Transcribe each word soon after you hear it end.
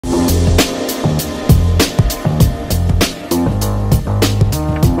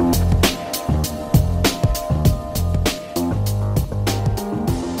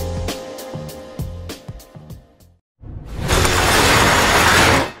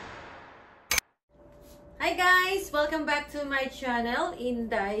Hi guys! Welcome back to my channel,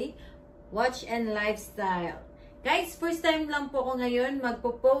 Inday Watch and Lifestyle. Guys, first time lang po ako ngayon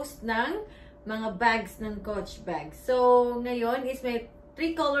magpo-post ng mga bags ng Coach bags. So, ngayon is may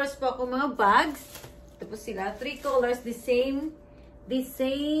 3 colors po ako mga bags. Ito po sila, 3 colors, the same,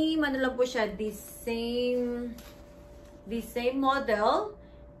 ano lang po siya, the same model,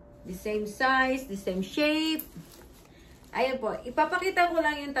 the same size, the same shape. Ayan po, ipapakita ko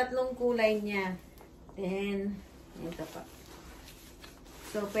lang yung tatlong kulay niya. Then, ito pa.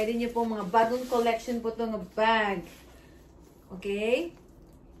 So, pwede nyo po mga bagong collection po itong bag. Okay?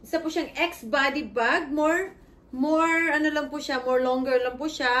 Isa po siyang X-body bag. More, ano lang po siya, more longer lang po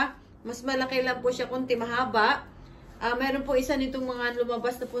siya. Mas malaki lang po siya, kunti mahaba. Meron po isa nitong mga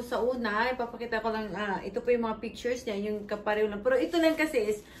lumabas na po sa una. Ipapakita ko lang, ito po yung mga pictures niya, yung kapareho lang. Pero ito lang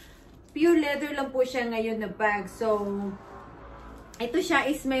kasi is, pure leather lang po siya ngayon na bag. So, ito siya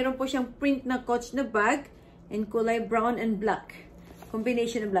is mayroon po siyang print na Coach na bag and kulay brown and black.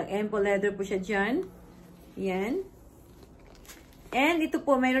 Combination of black. Ayan po, leather po siya dyan. Yan. And ito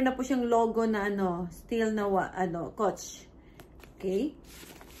po, mayroon na po siyang logo na steel na Coach. Okay.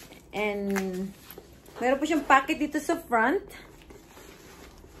 And mayroon po siyang pocket dito sa front.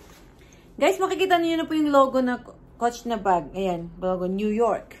 Guys, makikita niyo na po yung logo na Coach na bag. Ayan, logo New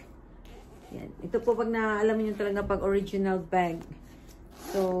York. Yan. Ito po pag alam niyo talaga pag original bag.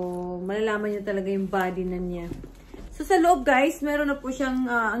 So, malalaman niyo talaga yung body na niya. So, sa loob guys, meron na po siyang,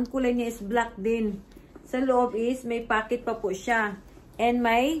 ang kulay niya is black din. Sa loob is, may pocket pa po siya. And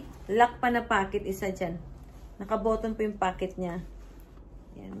may lock pa na pocket isa dyan. Naka-button po yung pocket niya.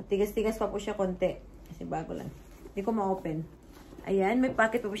 Yan, matigas-tigas pa po siya konti. Kasi bago lang. Hindi ko ma-open. Ayan, may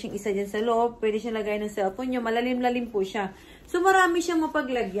pocket pa po siyang isa dyan sa loob. Pwede siyang lagay ng cellphone niyo. Malalim-lalim po siya. So, marami siyang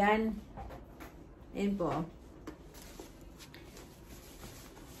mapaglagyan. Ayan po.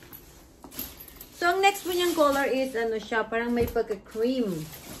 So, ang next po niyang color is, siya, parang may pagka-cream.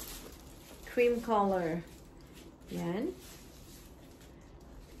 Cream color. Yan.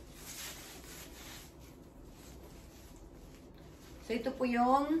 So, ito po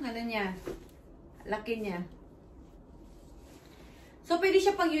yung, niya, laki niya. So, pwede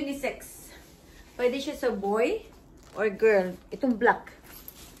siya pang unisex. Pwede siya sa boy or girl. Itong black.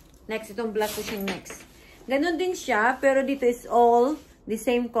 Next, itong black po siyang next. Ganon din siya, pero dito is all the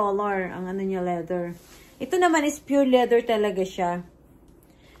same color, ang niya, leather. Ito naman is pure leather talaga siya.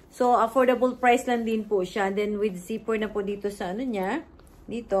 So, affordable price lang din po siya. Then, with zipper na po dito sa niya.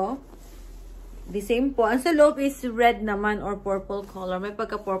 Dito. The same po. Ang sa loob is red naman or purple color. May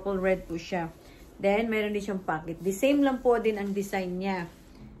pagka-purple red po siya. Then, meron din siyang pocket. The same lang po din ang design niya.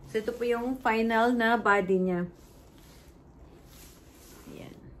 So, ito po yung final na body niya.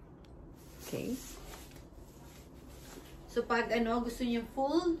 Ayan. Okay. So, pag gusto niyo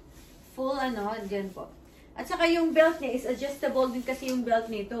full, dyan po. At saka yung belt niya is adjustable din kasi yung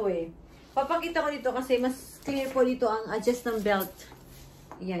belt nito eh. Papakita ko dito kasi mas clear po dito ang adjust ng belt.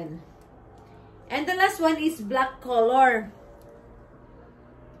 Yan. And the last one is black color.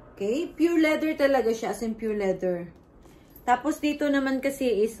 Okay? Pure leather talaga siya, as in pure leather. Tapos dito naman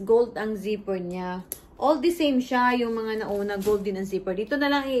kasi is gold ang zipper niya. All the same siya, yung mga nauna, gold din ang zipper. Dito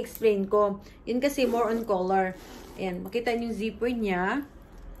na lang i-explain ko. Yun kasi more on color. Ayan, makita niyo yung zipper niya.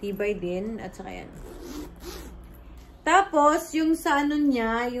 Tibay din. At saka yan. Tapos, yung sa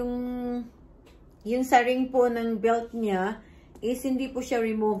niya, yung sa ring po ng belt niya, is hindi po siya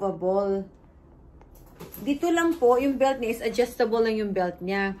removable. Dito lang po, yung belt niya is adjustable lang yung belt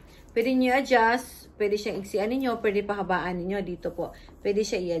niya. Pwede niyo adjust. Pwede siyang iksian niyo. Pwede pahabaan niyo dito po. Pwede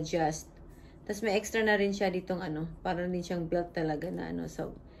siya i-adjust. Tapos may extra na rin siya ditong para din siyang belt talaga na sa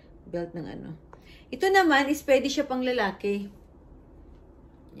belt ng Ito naman is pwede siya pang lalaki.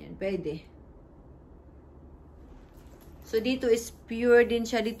 Yan, pwede. So, dito is pure din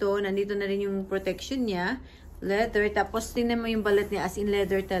siya dito. Nandito na rin yung protection niya. Leather. Tapos, tingnan mo yung balat niya as in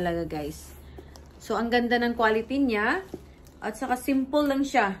leather talaga, guys. So, ang ganda ng quality niya. At saka simple lang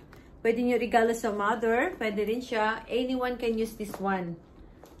siya. Pwede nyo regalo sa mother. Pwede rin siya. Anyone can use this one.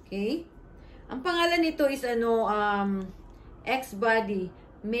 Okay? Ang pangalan nito is X-body.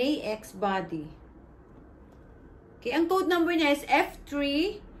 May X-body. Okay, ang code number niya is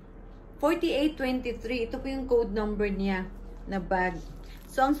F34823. Ito po yung code number niya na bag.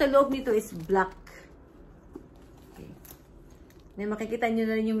 So, ang sa loob nito is black. Okay. Then, makikita nyo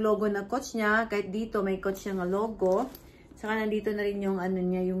na rin yung logo na Coach niya. Kahit dito, may Coach niya nga logo. Saka nandito na rin yung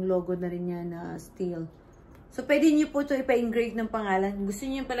niya, yung logo na rin niya na steel. So, pwede nyo po ito ipa-engrave ng pangalan. Kung gusto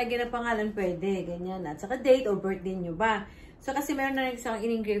nyo yung palagyan ng pangalan, pwede. Ganyan. At saka date or birthday nyo ba. So, kasi meron na rin isang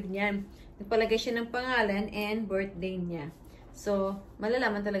in-engrave niyan. Nagpalagay siya ng pangalan and birthday niya. So,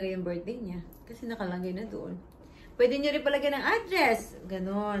 malalaman talaga yung birthday niya. Kasi nakalagay na doon. Pwede nyo rin palagyan ng address.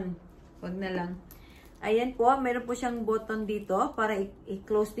 Ganon. Wag na lang. Ayan po, meron po siyang button dito para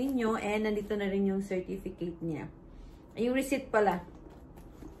i-close ninyo. And nandito na rin yung certificate niya. Ay, yung receipt pala.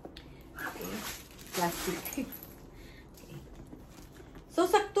 Okay. Plastic. Okay. So,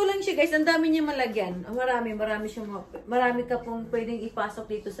 sakto lang siya guys. Ang dami niya malagyan. Marami ka pong pwedeng ipasok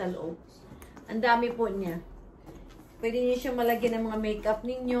dito sa loob. Ang dami po niya. Pwede niyo siya malagyan ng mga makeup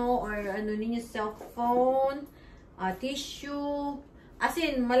ninyo or ano ninyo, cellphone, tissue. As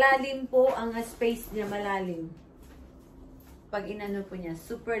in, malalim po ang space niya, malalim. Pag inano po niya,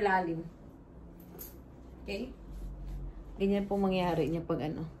 super lalim. Okay? Ganyan po mangyari niya pag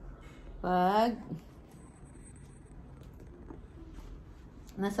ano. Pag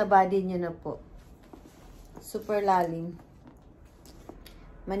nasa body niyo na po. Super lalim.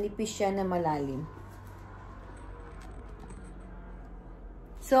 Manipis siya na malalim.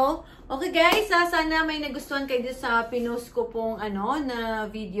 So, okay guys, sana may nagustuhan kayo sa pinost ko pong na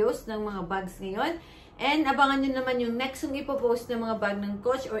videos ng mga bags ngayon. And abangan nyo naman yung next kong ipopost ng mga bag ng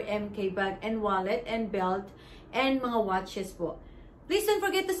Coach or MK bag and wallet and belt and mga watches po. Please don't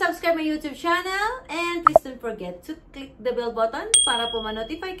forget to subscribe my YouTube channel and please don't forget to click the bell button para po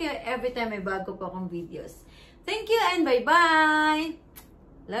ma-notify kayo every time may bago po akong videos. Thank you and bye-bye!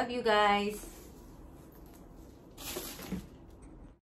 Love you guys!